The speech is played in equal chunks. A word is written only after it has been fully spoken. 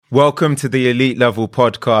Welcome to the Elite Level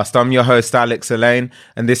Podcast. I'm your host, Alex Elaine,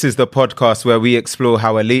 and this is the podcast where we explore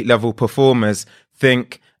how elite level performers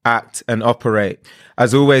think, act, and operate.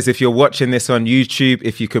 As always, if you're watching this on YouTube,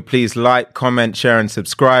 if you could please like, comment, share, and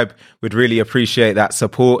subscribe, we'd really appreciate that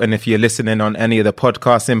support. And if you're listening on any of the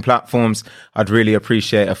podcasting platforms, I'd really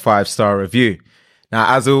appreciate a 5-star review.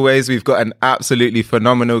 Now, as always, we've got an absolutely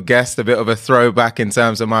phenomenal guest, a bit of a throwback in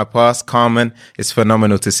terms of my past. Carmen, it's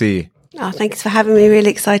phenomenal to see you. Oh, thanks for having me.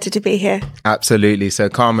 Really excited to be here. Absolutely. So,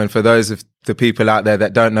 Carmen, for those of the people out there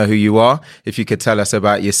that don't know who you are, if you could tell us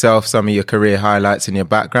about yourself, some of your career highlights and your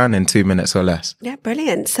background in 2 minutes or less. Yeah,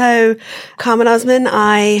 brilliant. So, Carmen Osman,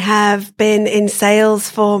 I have been in sales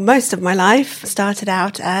for most of my life. Started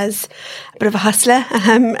out as a bit of a hustler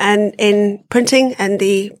and in printing and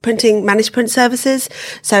the printing managed print services.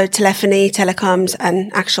 So telephony, telecoms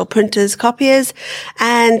and actual printers, copiers,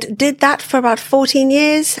 and did that for about 14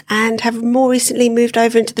 years and have more recently moved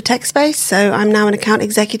over into the tech space. So I'm now an account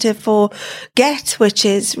executive for Get, which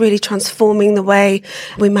is really transforming the way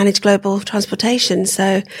we manage global transportation.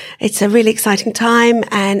 So it's a really exciting time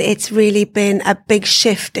and it's really been a big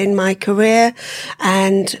shift in my career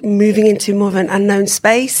and moving into more of an unknown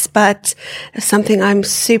space, but something I'm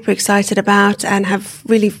super excited about and have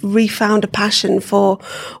really refound a passion for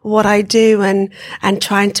what I do and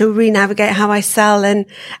trying to re-navigate how I sell and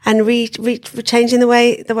changing the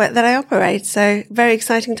way that I operate. So very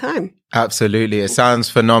exciting time. Absolutely. It sounds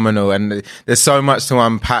phenomenal. And there's so much to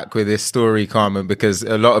unpack with this story, Carmen, because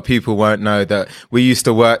a lot of people won't know that we used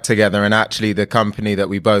to work together. And actually the company that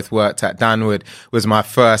we both worked at, Danwood, was my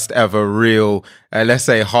first ever real, let's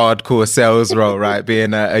say hardcore sales role, right?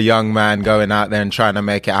 Being a young man going out there and trying to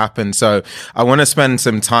make it happen. So I want to spend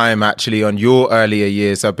some time actually on your earlier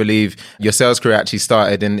years. I believe your sales career actually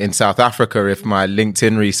started in South Africa, if my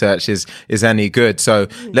LinkedIn research is any good. So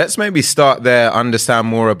let's maybe start there, understand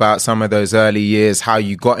more about some of those early years, how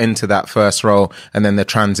you got into that first role and then the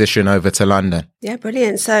transition over to London. Yeah,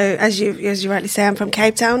 brilliant. So as you rightly say, I'm from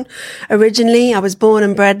Cape Town originally. I was born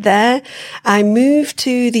and bred there. I moved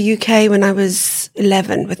to the UK when I was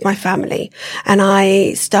 11 with my family and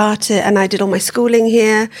I did all my schooling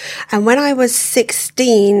here. And when I was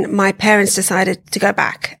 16, my parents decided to go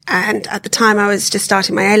back. And at the time I was just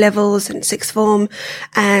starting my A-levels and sixth form,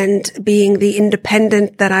 and being the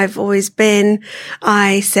independent that I've always been,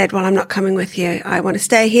 I said, well, I'm not coming with you. I want to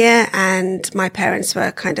stay here. And my parents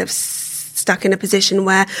were kind of stuck in a position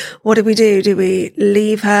where, what do we do? Do we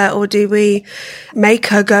leave her or do we make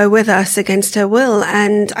her go with us against her will?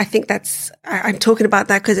 And I think I'm talking about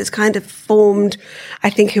that because it's kind of formed, I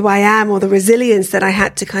think, who I am, or the resilience that I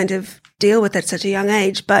had to kind of deal with at such a young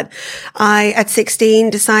age. But I, at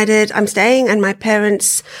 16, decided I'm staying, and my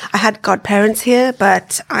parents, I had godparents here,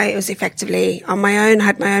 but I was effectively on my own,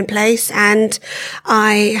 had my own place, and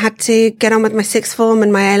I had to get on with my sixth form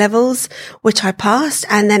and my A-levels, which I passed.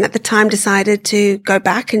 And then at the time decided to go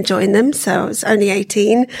back and join them. So I was only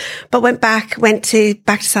 18, but went back to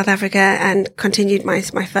South Africa and continued my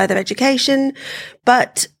further education,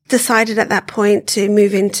 but decided at that point to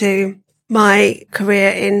move into my career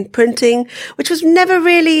in printing, which was never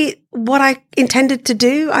really what I intended to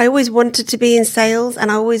do. I always wanted to be in sales and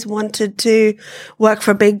I always wanted to work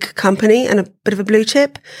for a big company and a bit of a blue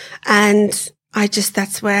chip. And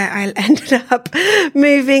that's where I ended up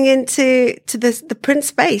moving into the print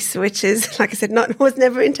space, which is, like I said, was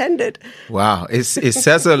never intended. Wow. It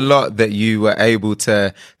says a lot that you were able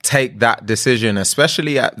to take that decision,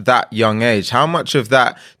 especially at that young age. How much of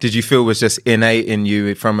that did you feel was just innate in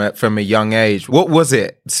you from a young age? What was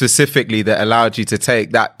it specifically that allowed you to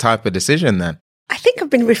take that type of decision then? I think I've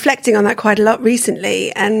been reflecting on that quite a lot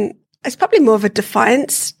recently, and it's probably more of a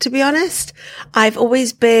defiance, to be honest. I've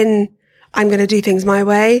always been, I'm going to do things my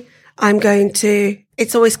way.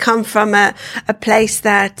 It's always come from a place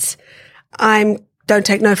that don't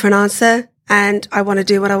take no for an answer, and I want to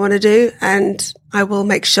do what I want to do, and I will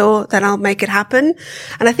make sure that I'll make it happen.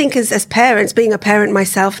 And I think as parents, being a parent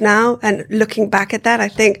myself now and looking back at that, I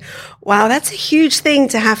think, wow, that's a huge thing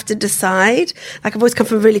to have to decide. Like, I've always come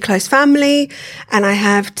from a really close family and I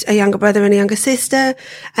have a younger brother and a younger sister,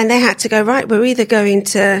 and they had to go, right, we're either going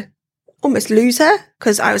to almost lose her,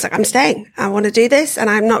 because I was like, I'm staying. I want to do this and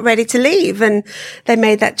I'm not ready to leave. And they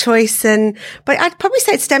made that choice. But I'd probably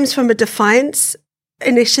say it stems from a defiance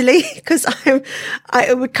initially, because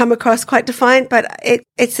I would come across quite defiant, but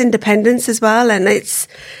it's independence as well. And it's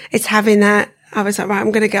having that I was like, right,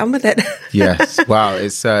 I'm going to get on with it. Yes. Wow.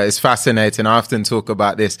 It's fascinating. I often talk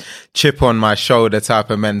about this chip on my shoulder type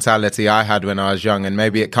of mentality I had when I was young, and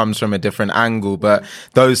maybe it comes from a different angle, but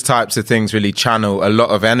those types of things really channel a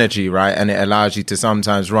lot of energy, right? And it allows you to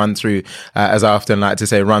sometimes run through, as I often like to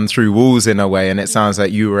say, run through walls in a way. And it sounds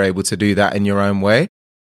like you were able to do that in your own way.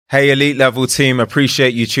 Hey, Elite Level team,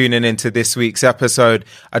 appreciate you tuning into this week's episode.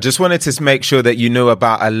 I just wanted to make sure that you knew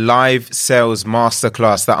about a live sales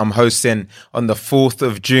masterclass that I'm hosting on the 4th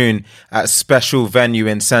of June at a special venue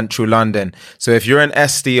in central London. So if you're an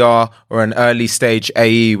SDR or an early stage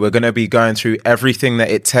AE, we're going to be going through everything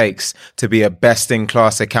that it takes to be a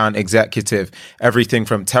best-in-class account executive. Everything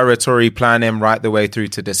from territory planning right the way through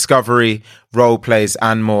to discovery, role plays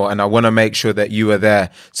and more. And I want to make sure that you are there.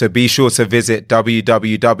 So be sure to visit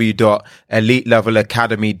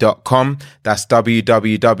www.elitelevelacademy.com. That's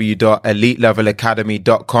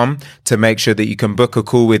www.elitelevelacademy.com to make sure that you can book a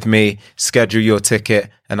call with me, schedule your ticket,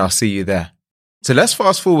 and I'll see you there. So let's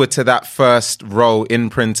fast forward to that first role in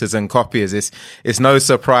printers and copiers. It's no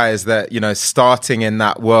surprise that, starting in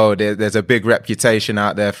that world, there's a big reputation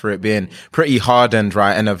out there for it being pretty hardened,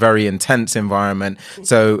 right? And a very intense environment.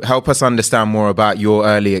 So help us understand more about your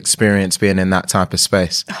early experience being in that type of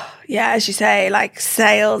space. Yeah, as you say, like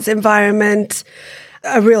sales environment,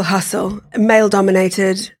 a real hustle, a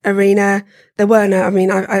male-dominated arena. There were no,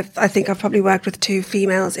 I think I've probably worked with 2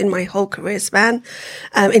 females in my whole career span.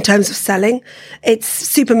 In terms of selling, it's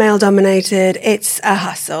super male-dominated. It's a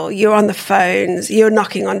hustle. You're on the phones. You're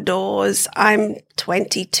knocking on doors. I'm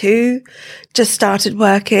 22, just started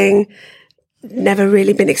working. Never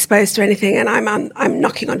really been exposed to anything, and I'm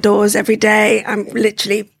knocking on doors every day. I'm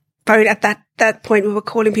literally phone at that point. We were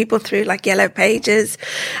calling people through like Yellow Pages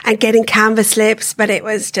and getting canvas slips, but it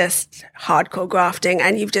was just hardcore grafting,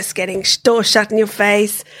 and you're just getting doors shut in your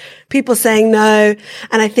face, people saying no.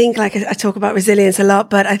 And I think, like, I talk about resilience a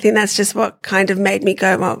lot, but I think that's just what kind of made me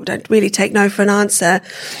go, well, don't really take no for an answer.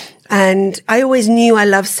 And I always knew I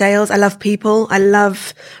love sales. I love people. I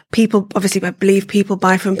love people. Obviously, I believe people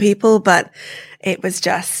buy from people, but it was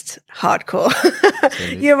just hardcore.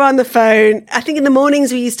 You're on the phone. I think in the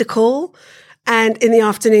mornings we used to call, and in the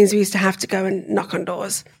afternoons we used to have to go and knock on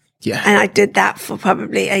doors. Yeah. And I did that for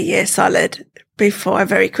probably a year solid before I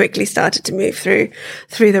very quickly started to move through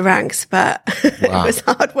the ranks. But wow. It was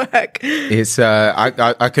hard work. It's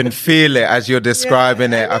I can feel it as you're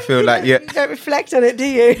describing it. I feel like you don't reflect on it, do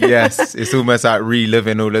you? Yes, it's almost like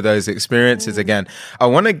reliving all of those experiences again. I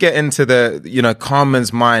want to get into the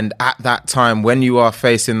Carmen's mind at that time when you are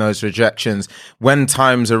facing those rejections, when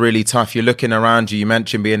times are really tough. You're looking around you. You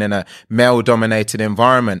mentioned being in a male-dominated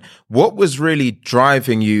environment. What was really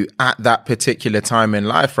driving you at that particular time in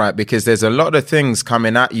life, right? Because there's a lot of things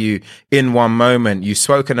coming at you in one moment. You've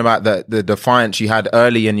spoken about the defiance you had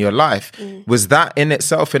early in your life. Was that in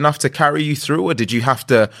itself enough to carry you through, or did you have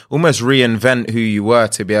to almost reinvent who you were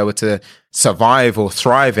to be able to survive or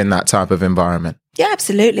thrive in that type of environment? Yeah,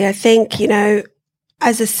 absolutely. I think,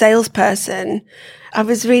 as a salesperson, I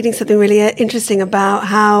was reading something really interesting about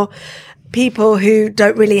how people who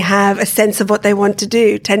don't really have a sense of what they want to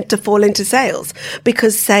do tend to fall into sales,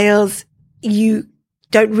 because sales, you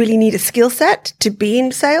don't really need a skill set to be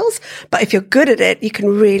in sales. But if you're good at it, you can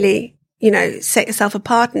really, set yourself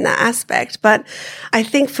apart in that aspect. But I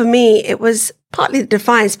think for me, it was partly the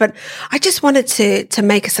defiance, but I just wanted to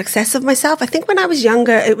make a success of myself. I think when I was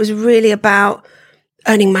younger, it was really about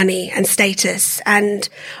earning money and status, and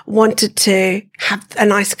wanted to have a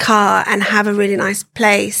nice car and have a really nice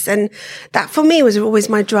place. And that for me was always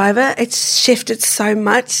my driver. It's shifted so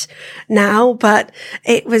much now, but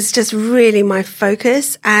it was just really my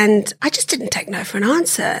focus. And I just didn't take no for an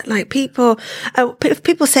answer. Like if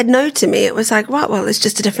people said no to me, it was like, right, well, it's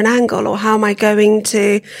just a different angle, or how am I going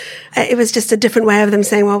to, it was just a different way of them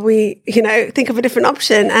saying, well, think of a different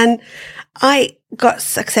option. And I got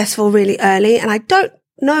successful really early, and I don't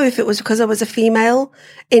know if it was because I was a female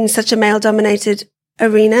in such a male-dominated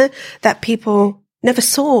arena that people never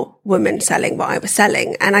saw women selling what I was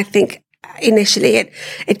selling. And I think initially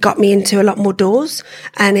it got me into a lot more doors,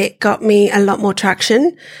 and it got me a lot more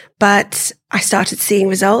traction. But I started seeing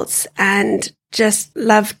results and just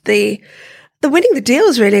loved the winning the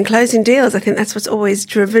deals, really, and closing deals. I think that's what's always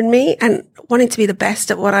driven me, and wanting to be the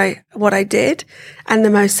best at what I did, and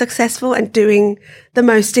the most successful, and doing the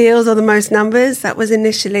most deals or the most numbers. That was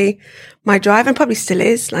initially my drive, and probably still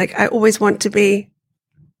is. Like, I always want to be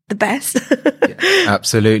the best. Yeah,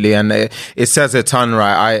 absolutely. And it says a ton,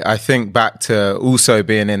 right? I think back to also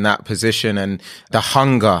being in that position and the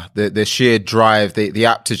hunger, the sheer drive, the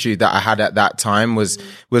aptitude that I had at that time was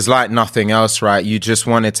like nothing else, right? You just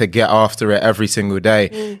wanted to get after it every single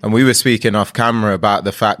day. And we were speaking off camera about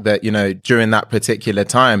the fact that, you know, during that particular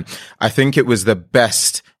time, I think it was the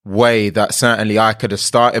best way that certainly I could have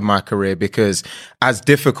started my career, because as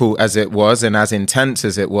difficult as it was and as intense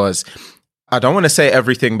as it was, I don't want to say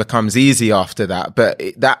everything becomes easy after that, but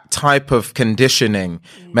that type of conditioning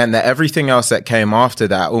meant that everything else that came after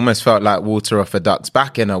that almost felt like water off a duck's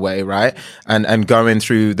back in a way, right? And going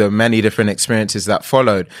through the many different experiences that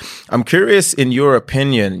followed. I'm curious, in your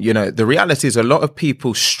opinion, you know, the reality is a lot of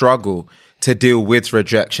people struggle to deal with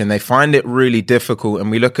rejection. They find it really difficult. And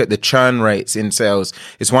we look at the churn rates in sales,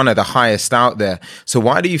 it's one of the highest out there. So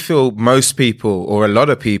why do you feel most people, or a lot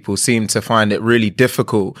of people, seem to find it really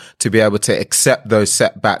difficult to be able to accept those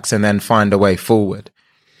setbacks and then find a way forward?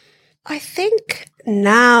 I think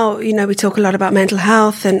now, you know, we talk a lot about mental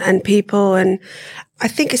health and people. And I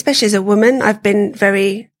think especially as a woman, I'm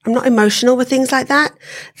not emotional with things like that.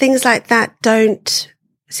 Things like that don't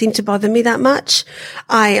seem to bother me that much.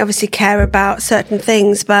 I obviously care about certain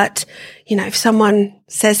things, but, you know, if someone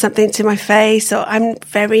says something to my face, or I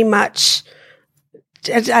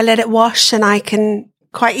let it wash, and I can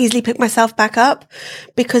quite easily pick myself back up,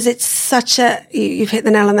 because it's you've hit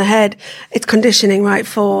the nail on the head. It's conditioning, right,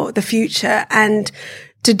 for the future. And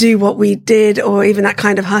to do what we did, or even that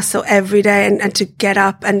kind of hustle every day, and to get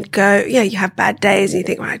up and go, yeah, you have bad days and you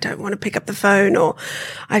think, well, I don't want to pick up the phone, or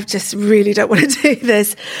I just really don't want to do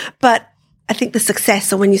this. But I think the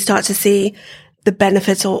success, or when you start to see the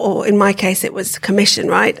benefits, or in my case, it was commission,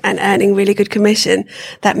 right? And earning really good commission,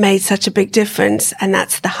 that made such a big difference. And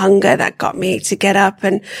that's the hunger that got me to get up.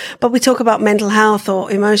 But we talk about mental health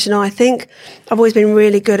or emotional. I think I've always been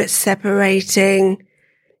really good at separating.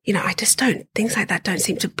 You know, things like that don't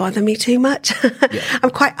seem to bother me too much. Yeah. I'm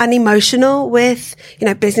quite unemotional with, you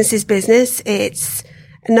know, business is business. It's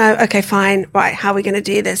no, okay, fine. Right. How are we going to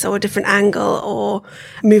do this, or a different angle, or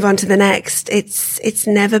move on to the next? It's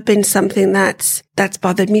never been something that's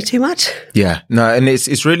bothered me too much. Yeah. No. And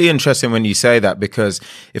it's really interesting when you say that, because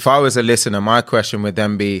if I was a listener, my question would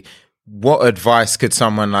then be, what advice could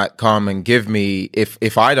someone like Carmen give me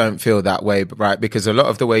if I don't feel that way, right? Because a lot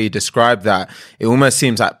of the way you describe that, it almost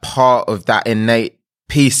seems like part of that innate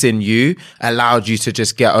piece in you allowed you to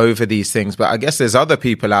just get over these things. But I guess there's other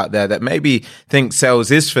people out there that maybe think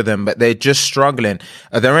sales is for them, but they're just struggling.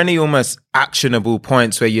 Are there any almost actionable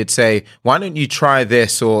points where you'd say, why don't you try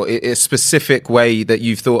this, or a specific way that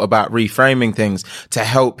you've thought about reframing things to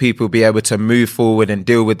help people be able to move forward and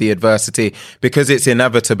deal with the adversity? Because it's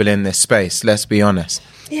inevitable in this space, let's be honest.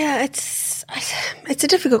 Yeah, it's a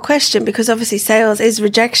difficult question, because obviously sales is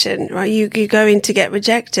rejection, right? You go in to get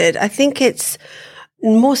rejected. I think it's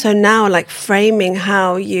more so now, like framing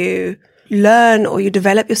how you learn or you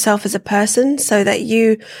develop yourself as a person, so that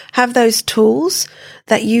you have those tools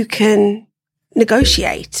that you can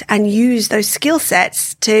negotiate and use those skill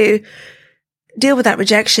sets to deal with that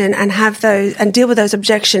rejection and deal with those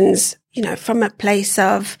objections, you know, from a place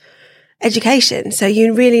of education. So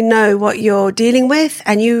you really know what you're dealing with,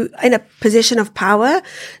 and you in a position of power.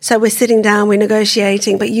 So we're sitting down, we're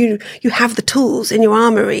negotiating, but you have the tools in your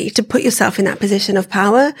armory to put yourself in that position of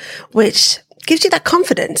power, which gives you that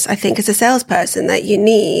confidence, I think, as a salesperson that you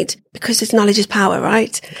need, because it's knowledge is power,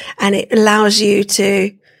 right? And it allows you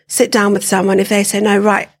to sit down with someone if they say, no,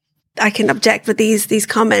 right, I can object with these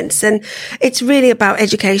comments. And it's really about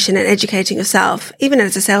education and educating yourself, even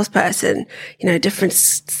as a salesperson, you know, different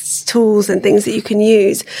tools and things that you can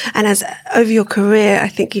use. And as over your career, I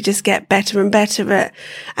think you just get better and better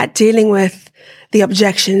at dealing with the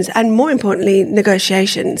objections, and more importantly,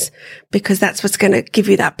 negotiations, because that's what's going to give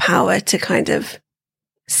you that power to kind of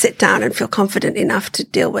sit down and feel confident enough to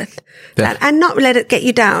deal with that and not let it get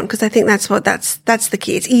you down. Because I think that's the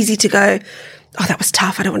key. It's easy to go, oh, that was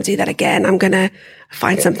tough. I don't want to do that again. I'm going to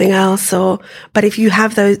find something else. But if you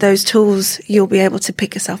have those tools, you'll be able to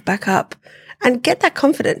pick yourself back up and get that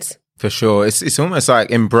confidence. For sure. It's almost like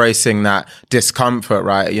embracing that discomfort,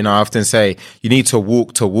 right? You know, I often say you need to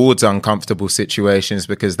walk towards uncomfortable situations,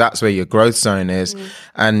 because that's where your growth zone is.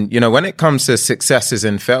 And, you know, when it comes to successes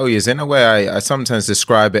and failures, in a way, I sometimes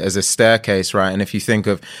describe it as a staircase, right? And if you think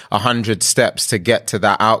of 100 steps to get to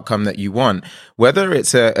that outcome that you want, whether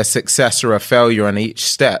it's a success or a failure on each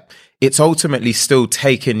step, it's ultimately still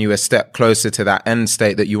taking you a step closer to that end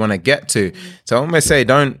state that you want to get to. So I almost say,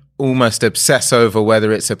 don't almost obsess over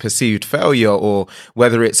whether it's a perceived failure or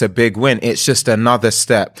whether it's a big win. It's just another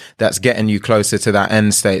step that's getting you closer to that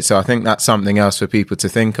end state. So I think that's something else for people to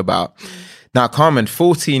think about. Now, Carmen,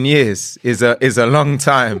 14 years is a long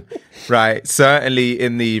time, right? Certainly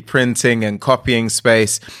in the printing and copying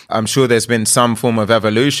space, I'm sure there's been some form of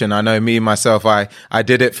evolution. I know me, myself, I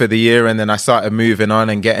did it for the year and then I started moving on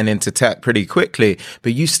and getting into tech pretty quickly.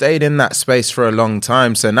 But you stayed in that space for a long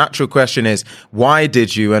time. So natural question is, why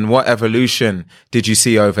did you and what evolution did you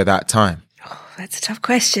see over that time? Oh, that's a tough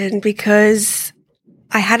question because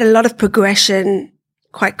I had a lot of progression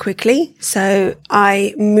quite quickly. So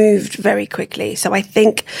I moved very quickly. So I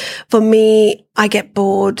think for me, I get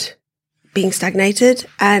bored being stagnated.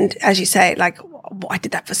 And as you say, like, I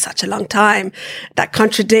did that for such a long time. That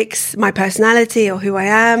contradicts my personality or who I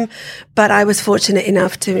am. But I was fortunate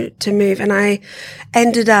enough to move. And I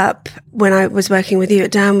ended up, when I was working with you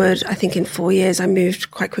at Downward, I think in 4 years, I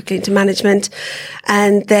moved quite quickly into management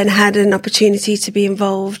and then had an opportunity to be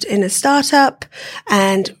involved in a startup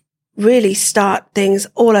and really start things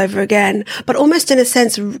all over again, but almost in a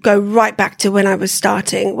sense go right back to when I was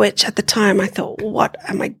starting, which at the time I thought, what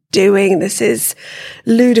am I doing? This is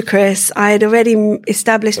ludicrous. I had already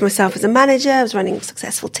established myself as a manager. I was running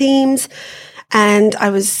successful teams and I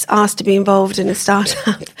was asked to be involved in a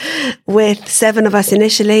startup with 7 of us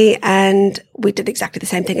initially. And we did exactly the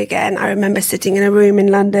same thing again. I remember sitting in a room in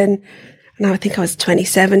London and I think I was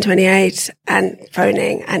 27, 28 and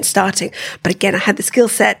phoning and starting. But again, I had the skill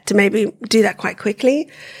set to maybe do that quite quickly.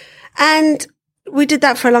 And we did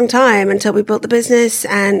that for a long time until we built the business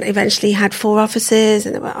and eventually had 4 offices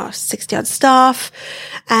and there were 60 odd staff.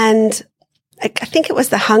 And I think it was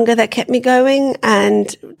the hunger that kept me going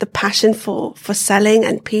and the passion for selling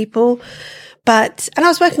and people. And I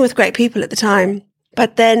was working with great people at the time.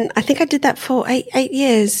 But then I think I did that for eight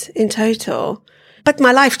years in total. But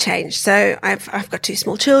my life changed. So I've got 2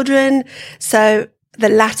 small children. So the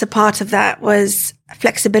latter part of that was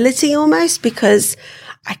flexibility almost because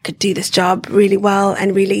I could do this job really well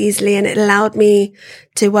and really easily. And it allowed me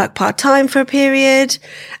to work part-time for a period.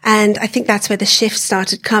 And I think that's where the shift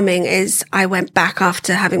started coming is I went back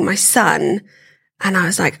after having my son and I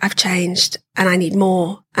was like, I've changed and I need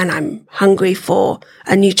more and I'm hungry for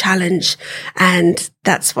a new challenge. And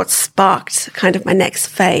that's what sparked kind of my next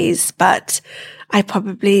phase. But I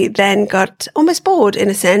probably then got almost bored in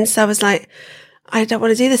a sense. I was like, I don't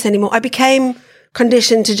want to do this anymore. I became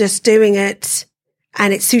conditioned to just doing it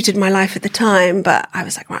and it suited my life at the time, but I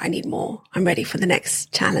was like, right, I need more. I'm ready for the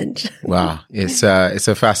next challenge. Wow. It's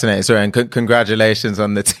a fascinating story and congratulations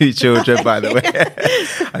on the 2 children, by the way.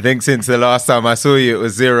 I think since the last time I saw you, it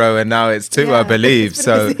was 0 and now it's 2, I believe. It's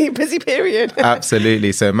been a busy period.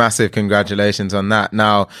 Absolutely. So massive congratulations on that.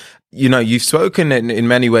 Now, you know, you've spoken in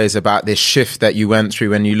many ways about this shift that you went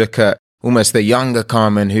through when you look at almost the younger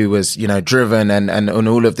Carmen who was, you know, driven and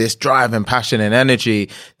all of this drive and passion and energy.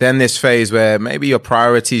 Then this phase where maybe your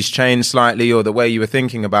priorities changed slightly or the way you were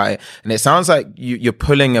thinking about it. And it sounds like you're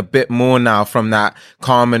pulling a bit more now from that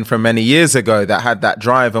Carmen from many years ago that had that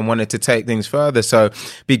drive and wanted to take things further. So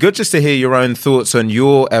be good just to hear your own thoughts on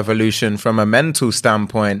your evolution from a mental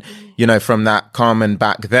standpoint, you know, from that Carmen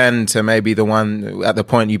back then to maybe the one at the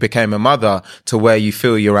point you became a mother to where you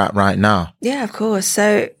feel you're at right now. Yeah, of course.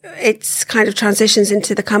 So it's kind of transitions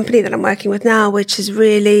into the company that I'm working with now, which is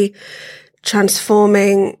really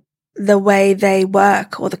transforming the way they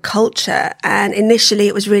work or the culture. And initially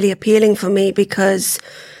it was really appealing for me because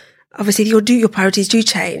obviously your priorities do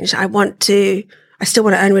change. I still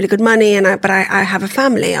want to earn really good money but I have a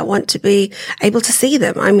family. I want to be able to see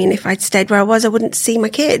them. I mean, if I'd stayed where I was, I wouldn't see my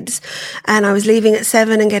kids and I was leaving at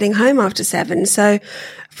 7 and getting home after 7. So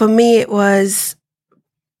for me, it was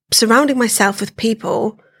surrounding myself with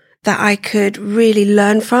people that I could really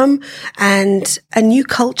learn from and a new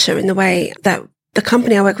culture in the way that the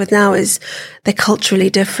company I work with now they're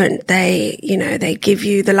culturally different. They give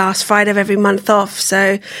you the last Friday of every month off.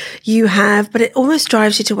 So but it almost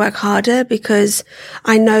drives you to work harder because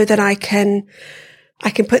I know that I can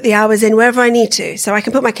put the hours in wherever I need to. So I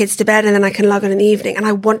can put my kids to bed and then I can log on in the evening. And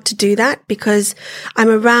I want to do that because I'm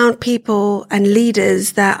around people and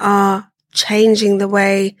leaders that are changing the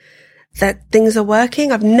way that things are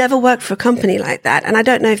working. I've never worked for a company like that. And I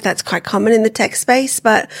don't know if that's quite common in the tech space,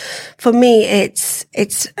 but for me, it's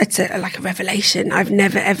like a revelation. I've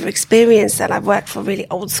never ever experienced that. I've worked for really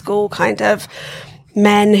old school kind of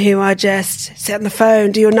men who are just sit on the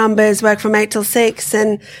phone, do your numbers, work from 8 till 6.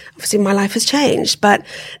 And obviously my life has changed, but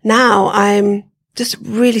now I'm just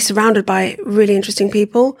really surrounded by really interesting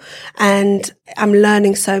people and I'm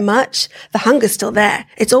learning so much. The hunger's still there.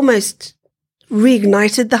 It's almost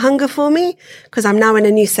reignited the hunger for me because I'm now in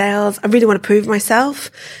a new sales. I really want to prove myself,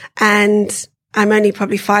 and I'm only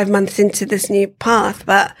probably 5 months into this new path,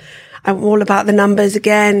 but I'm all about the numbers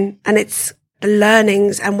again, and it's the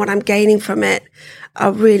learnings and what I'm gaining from it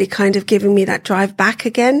are really kind of giving me that drive back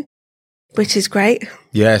again, which is great.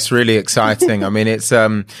 Yeah, it's really exciting. I mean, it's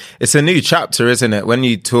a new chapter, isn't it? When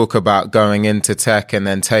you talk about going into tech and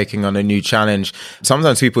then taking on a new challenge,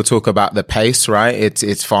 sometimes people talk about the pace, right?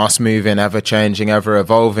 It's fast moving, ever changing, ever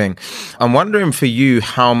evolving. I'm wondering for you,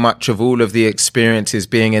 how much of all of the experiences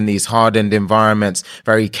being in these hardened environments,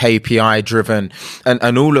 very KPI driven,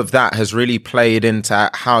 and all of that has really played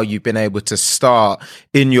into how you've been able to start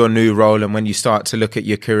in your new role. And when you start to look at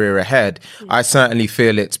your career ahead, I certainly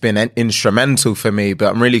feel it's been instrumental for me.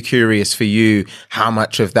 But I'm really curious for you, how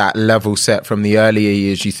much of that level set from the earlier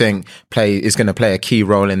years you think is going to play a key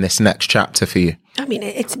role in this next chapter for you? I mean,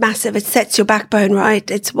 it's massive. It sets your backbone, right?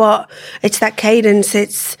 It's that cadence.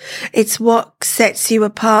 It's what sets you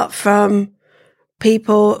apart from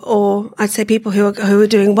people, or I'd say people who are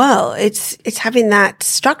doing well. It's having that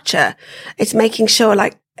structure. It's making sure,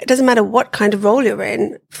 like, it doesn't matter what kind of role you're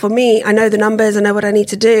in. For me, I know the numbers. I know what I need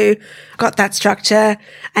to do. Got that structure,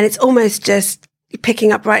 and it's almost just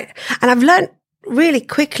picking up right. And I've learned really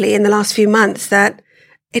quickly in the last few months that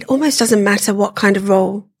it almost doesn't matter what kind of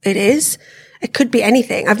role it is. It could be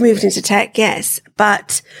anything. I've moved into tech, yes,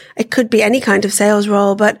 but it could be any kind of sales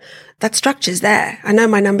role, but that structure's there. I know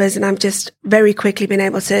my numbers, and I've just very quickly been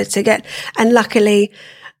able to get, and luckily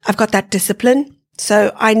I've got that discipline.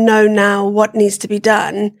 So I know now what needs to be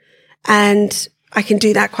done, and I can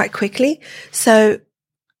do that quite quickly. So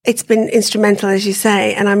it's been instrumental, as you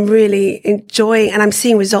say, and I'm really enjoying, and I'm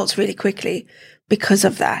seeing results really quickly because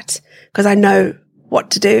of that, because I know what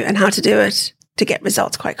to do and how to do it to get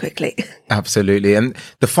results quite quickly. Absolutely. And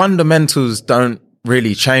the fundamentals don't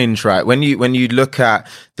really change, right? When you look at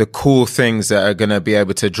the core things that are going to be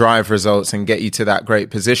able to drive results and get you to that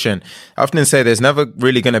great position, I often say there's never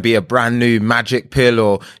really going to be a brand new magic pill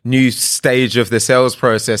or new stage of the sales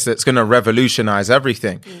process that's going to revolutionize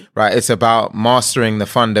everything, right? It's about mastering the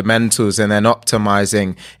fundamentals and then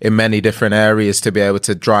optimizing in many different areas to be able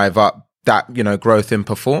to drive up that, growth in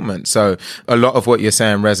performance. So a lot of what you're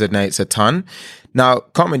saying resonates a ton. Now,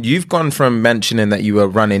 Carmen, you've gone from mentioning that you were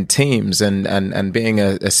running teams and being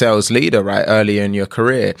a sales leader, right, earlier in your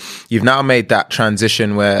career. You've now made that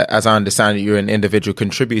transition where, as I understand it, you're an individual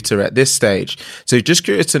contributor at this stage. So just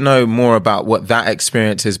curious to know more about what that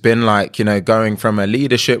experience has been like, going from a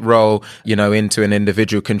leadership role, into an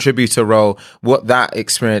individual contributor role, what that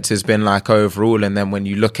experience has been like overall. And then when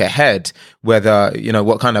you look ahead, whether,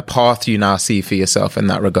 what kind of path you now see for yourself in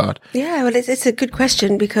that regard. Yeah, well, it's a good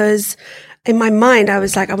question, because in my mind, I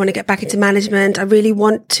was like, I want to get back into management. I really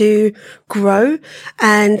want to grow.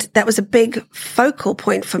 And that was a big focal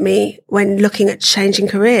point for me when looking at changing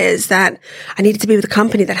careers, that I needed to be with a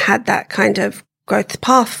company that had that kind of growth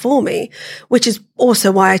path for me, which is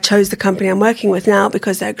also why I chose the company I'm working with now,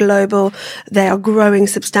 because they're global. They are growing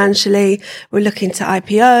substantially. We're looking to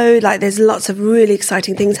IPO. Like, there's lots of really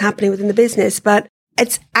exciting things happening within the business, but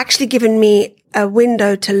it's actually given me a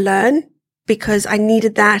window to learn, because I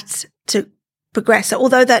needed that to progress. So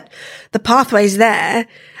although that the pathway is there,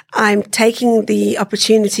 I'm taking the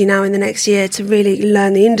opportunity now in the next year to really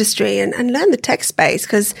learn the industry and learn the tech space,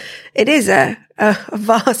 because it is a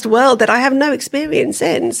vast world that I have no experience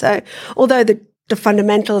in. So although the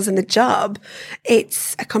fundamentals and the job,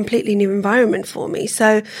 it's a completely new environment for me.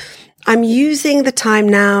 So I'm using the time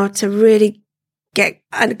now to really get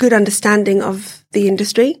a good understanding of the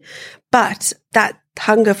industry, but that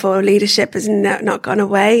hunger for leadership has not gone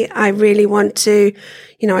away. I really want to,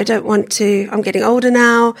 I'm getting older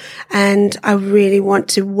now, and I really want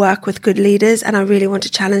to work with good leaders, and I really want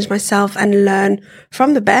to challenge myself and learn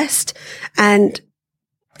from the best. And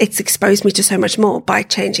it's exposed me to so much more by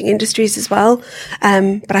changing industries as well.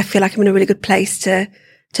 But I feel like I'm in a really good place to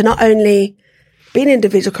not only be an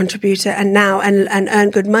individual contributor and earn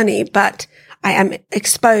good money, but I am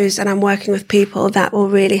exposed and I'm working with people that will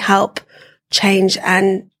really help change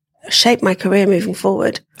and shape my career moving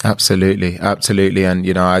forward. Absolutely.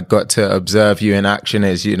 And, I got to observe you in action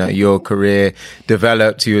as, your career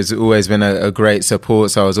developed. You has always been a great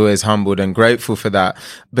support. So I was always humbled and grateful for that.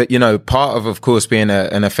 But, part of course, being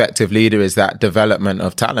an effective leader is that development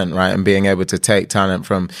of talent, right? And being able to take talent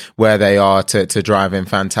from where they are to drive in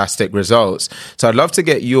fantastic results. So I'd love to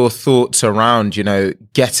get your thoughts around,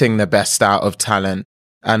 getting the best out of talent.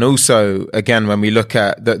 And also, again, when we look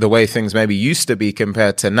at the way things maybe used to be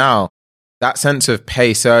compared to now, that sense of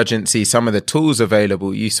pace, urgency, some of the tools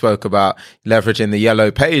available. You spoke about leveraging the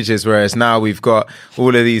yellow pages, whereas now we've got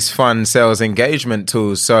all of these fun sales engagement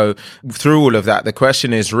tools. So through all of that, the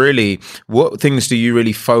question is really, what things do you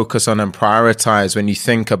really focus on and prioritize when you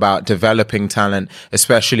think about developing talent,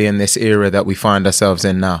 especially in this era that we find ourselves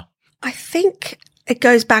in now? I think it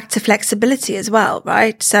goes back to flexibility as well,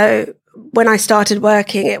 right? So when I started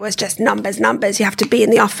working, it was just numbers. You have to be in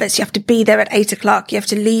the office. You have to be there at 8:00. You have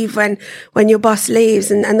to leave when your boss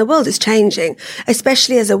leaves. And the world is changing,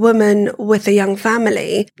 especially as a woman with a young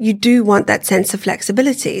family. You do want that sense of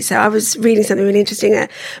flexibility. So I was reading something really interesting.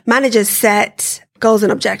 Managers set goals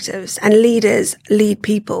and objectives, and leaders lead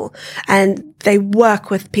people, and they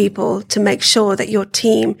work with people to make sure that your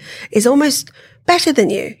team is almost better than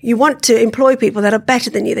you. You want to employ people that are better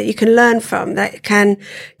than you, that you can learn from, that can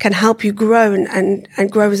help you grow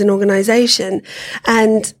and grow as an organization.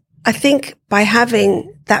 And I think by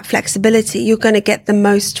having that flexibility, you're going to get the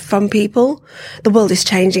most from people. The world is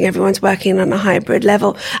changing. Everyone's working on a hybrid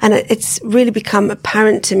level. And it's really become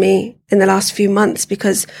apparent to me in the last few months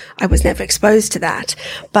because I was never exposed to that.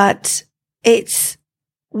 But it's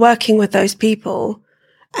working with those people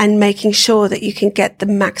and making sure that you can get the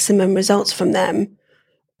maximum results from them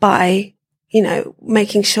by,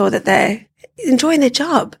 making sure that they're enjoying their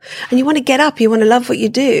job. And you want to get up, you want to love what you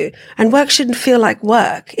do. And work shouldn't feel like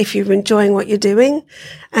work if you're enjoying what you're doing.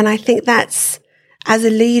 And I think that's, as a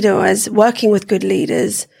leader, or as working with good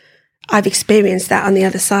leaders, I've experienced that on the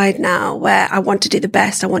other side now, where I want to do the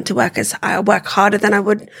best. I want to I work harder than I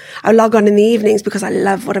would. I log on in the evenings because I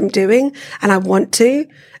love what I'm doing and I want to.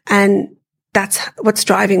 And that's what's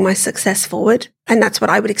driving my success forward. And that's what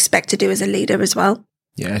I would expect to do as a leader as well.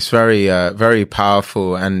 Yeah, it's very, very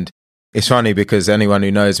powerful. And it's funny because anyone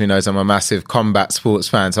who knows me knows I'm a massive combat sports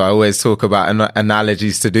fan. So I always talk about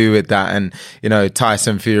analogies to do with that. And,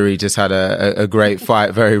 Tyson Fury just had a great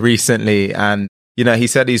fight very recently. And he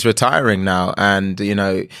said he's retiring now, and,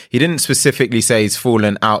 he didn't specifically say he's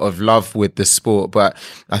fallen out of love with the sport, but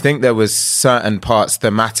I think there was certain parts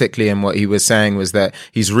thematically in what he was saying was that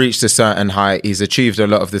he's reached a certain height. He's achieved a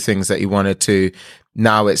lot of the things that he wanted to.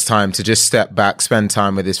 Now it's time to just step back, spend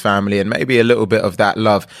time with his family, and maybe a little bit of that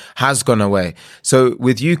love has gone away. So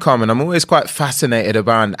with you, Carmen, I'm always quite fascinated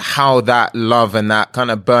about how that love and that kind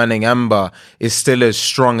of burning ember is still as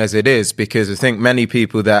strong as it is, because I think many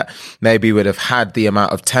people that maybe would have had the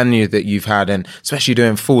amount of tenure that you've had, and especially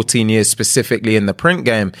doing 14 years specifically in the print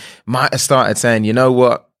game, might have started saying, you know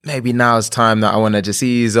what? Maybe now's time that I want to just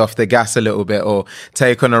ease off the gas a little bit or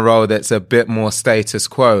take on a role that's a bit more status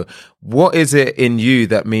quo. What is it in you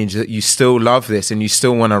that means that you still love this and you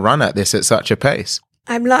still want to run at this at such a pace?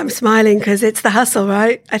 I'm smiling because it's the hustle,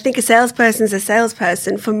 right? I think a salesperson's a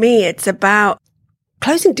salesperson. For me, it's about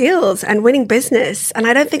closing deals and winning business. And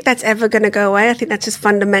I don't think that's ever going to go away. I think that's just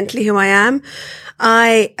fundamentally who I am.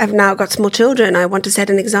 I have now got small children. I want to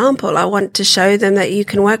set an example. I want to show them that you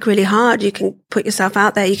can work really hard. You can put yourself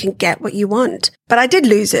out there. You can get what you want. But I did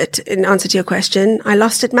lose it in answer to your question. I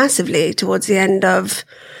lost it massively towards the end of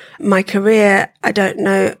my career. I don't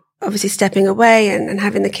know, obviously stepping away and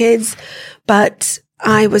having the kids, but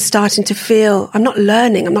I was starting to feel I'm not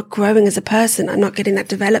learning. I'm not growing as a person. I'm not getting that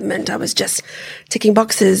development. I was just ticking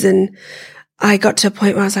boxes. And I got to a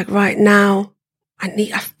point where I was like, right now,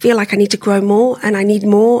 I feel like I need to grow more and I need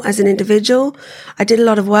more as an individual. I did a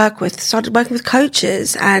lot of started working with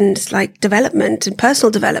coaches and like development and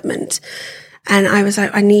personal development. And I was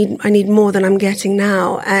like, I need more than I'm getting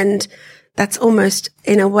now. And that's almost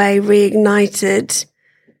in a way reignited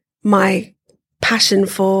my passion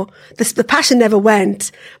for this. The passion never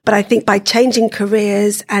went, but I think by changing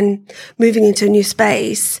careers and moving into a new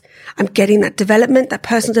space, I'm getting that development, that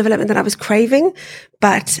personal development that I was craving,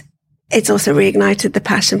 but it's also reignited the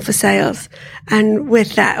passion for sales. And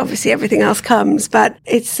with that, obviously everything else comes, but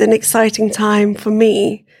it's an exciting time for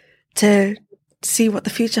me to see what the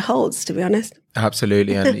future holds, to be honest.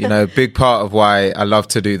 Absolutely. And, a big part of why I love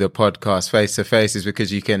to do the podcast face to face is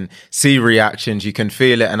because you can see reactions, you can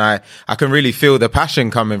feel it. And I can really feel the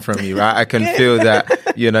passion coming from you, right? I can feel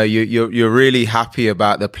that, you're really happy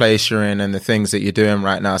about the place you're in and the things that you're doing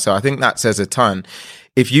right now. So I think that says a ton.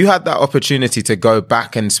 If you had that opportunity to go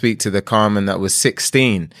back and speak to the Carmen that was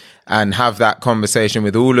 16 and have that conversation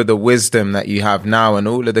with all of the wisdom that you have now and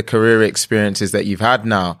all of the career experiences that you've had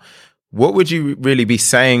now, what would you really be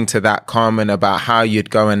saying to that Carmen about how you'd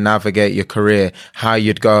go and navigate your career, how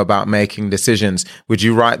you'd go about making decisions? Would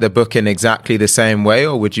you write the book in exactly the same way,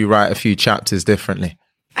 or would you write a few chapters differently?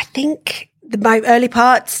 I think my early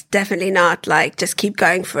parts, definitely not. Like, just keep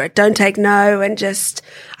going for it. Don't take no. And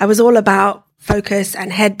I was all about focus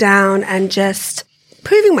and head down and just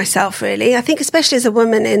proving myself, really. I think especially as a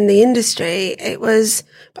woman in the industry,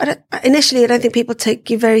 initially, I don't think people took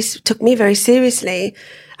me very seriously.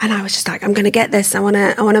 And I was just like, I'm going to get this. I want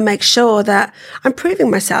to make sure that I'm proving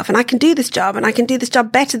myself and I can do this job and I can do this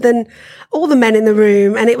job better than all the men in the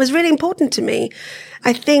room. And it was really important to me.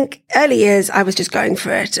 I think early years, I was just going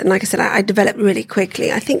for it. And like I said, I developed really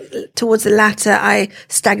quickly. I think towards the latter, I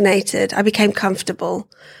stagnated. I became comfortable.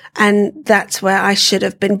 And that's where I should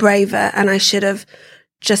have been braver and I should have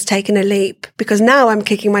just taken a leap, because now I'm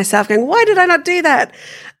kicking myself going, why did I not do that?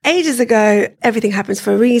 Ages ago, everything happens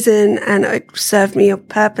for a reason and it served me a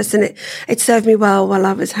purpose and it served me well while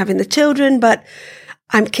I was having the children. But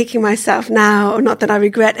I'm kicking myself now, not that I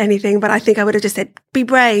regret anything, but I think I would have just said, be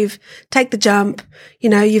brave, take the jump.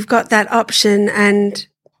 You've got that option and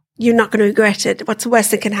you're not going to regret it. What's the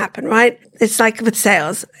worst that can happen, right? It's like with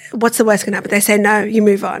sales. What's the worst that can happen? They say no, you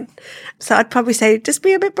move on. So I'd probably say just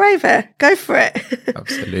be a bit braver. Go for it.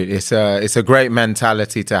 Absolutely. It's a great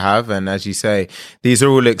mentality to have. And as you say, these are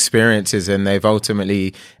all experiences and they've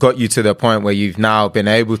ultimately got you to the point where you've now been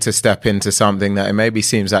able to step into something that it maybe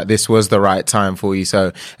seems like this was the right time for you.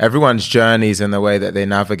 So everyone's journeys and the way that they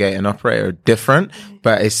navigate and operate are different,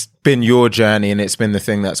 but it's been your journey and it's been the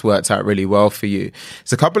thing that's worked out really well for you.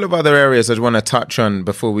 There's a couple of other areas I want to touch on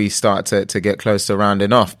before we start to get close to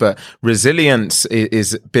rounding off, but resilience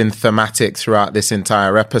is been thematic throughout this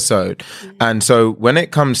entire episode. And so when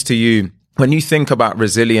it comes to you, when you think about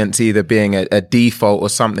resilience either being a default or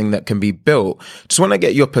something that can be built, just want to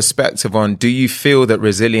get your perspective on, do you feel that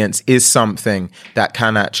resilience is something that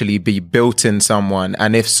can actually be built in someone?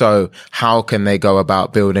 And if so, how can they go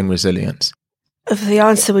about building resilience? The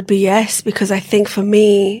answer would be yes, because I think for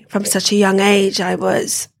me, from such a young age, I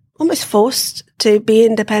was almost forced to be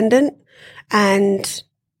independent and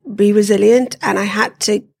be resilient. And I had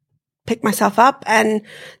to pick myself up and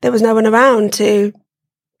there was no one around to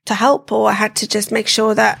help, or I had to just make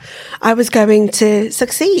sure that I was going to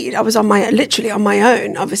succeed. I was literally on my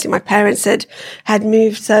own. Obviously my parents had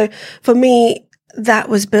moved. So for me, that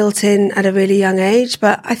was built in at a really young age.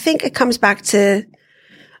 But I think it comes back to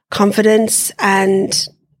confidence and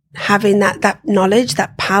having that knowledge,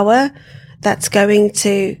 that power that's going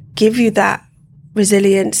to give you that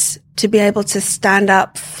resilience to be able to stand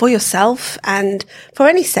up for yourself and for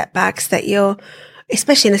any setbacks that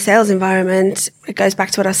especially in a sales environment. It goes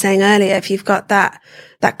back to what I was saying earlier. If you've got that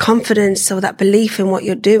confidence or that belief in what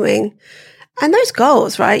you're doing and those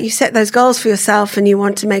goals, right? You set those goals for yourself and you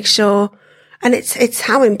want to make sure. And it's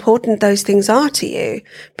how important those things are to you,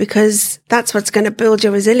 because that's what's going to build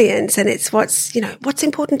your resilience. And it's what's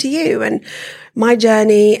important to you. And my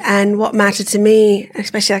journey and what mattered to me,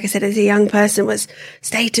 especially like I said, as a young person, was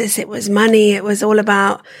status. It was money. It was all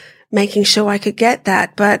about making sure I could get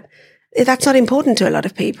that. But that's not important to a lot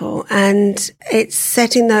of people. And it's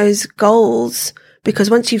setting those goals,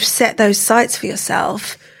 because once you've set those sights for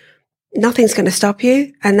yourself, nothing's going to stop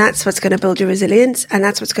you. And that's what's going to build your resilience. And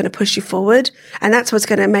that's what's going to push you forward. And that's what's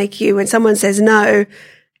going to make you, when someone says no,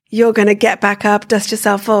 you're going to get back up, dust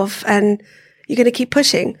yourself off, and you're going to keep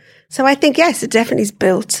pushing. So I think, yes, it definitely is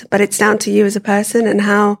built, but it's down to you as a person and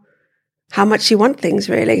how much you want things,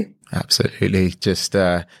 really. Absolutely. Just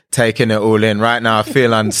taking it all in. Right now, I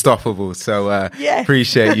feel unstoppable. So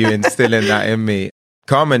appreciate you instilling that in me.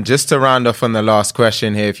 Carmen, just to round off on the last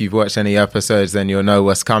question here, if you've watched any episodes, then you'll know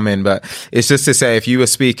what's coming. But it's just to say, if you were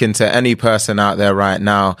speaking to any person out there right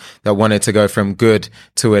now that wanted to go from good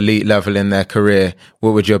to elite level in their career,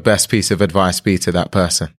 what would your best piece of advice be to that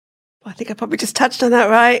person? I think I probably just touched on that,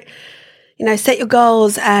 right? Set your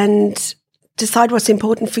goals and decide what's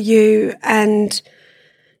important for you, and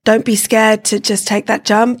don't be scared to just take that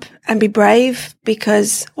jump and be brave,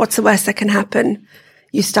 because what's the worst that can happen?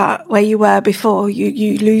 You start where you were before,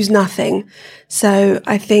 you lose nothing. So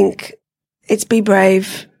I think it's be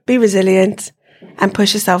brave, be resilient, and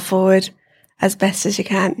push yourself forward as best as you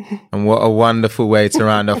can. And what a wonderful way to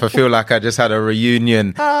round off. I feel like I just had a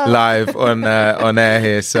reunion live on air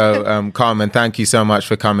here. So, Carmen, thank you so much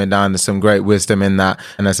for coming down. There's some great wisdom in that.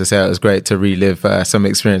 And as I say, it was great to relive some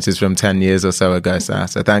experiences from 10 years or so ago. So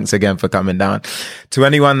thanks again for coming down. To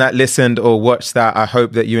anyone that listened or watched that, I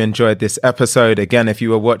hope that you enjoyed this episode. Again, if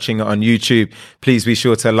you were watching it on YouTube, please be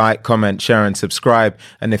sure to like, comment, share, and subscribe.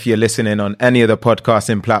 And if you're listening on any of the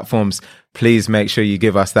podcasting platforms, please make sure you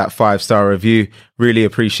give us that 5-star review. Really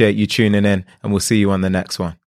appreciate you tuning in, and we'll see you on the next one.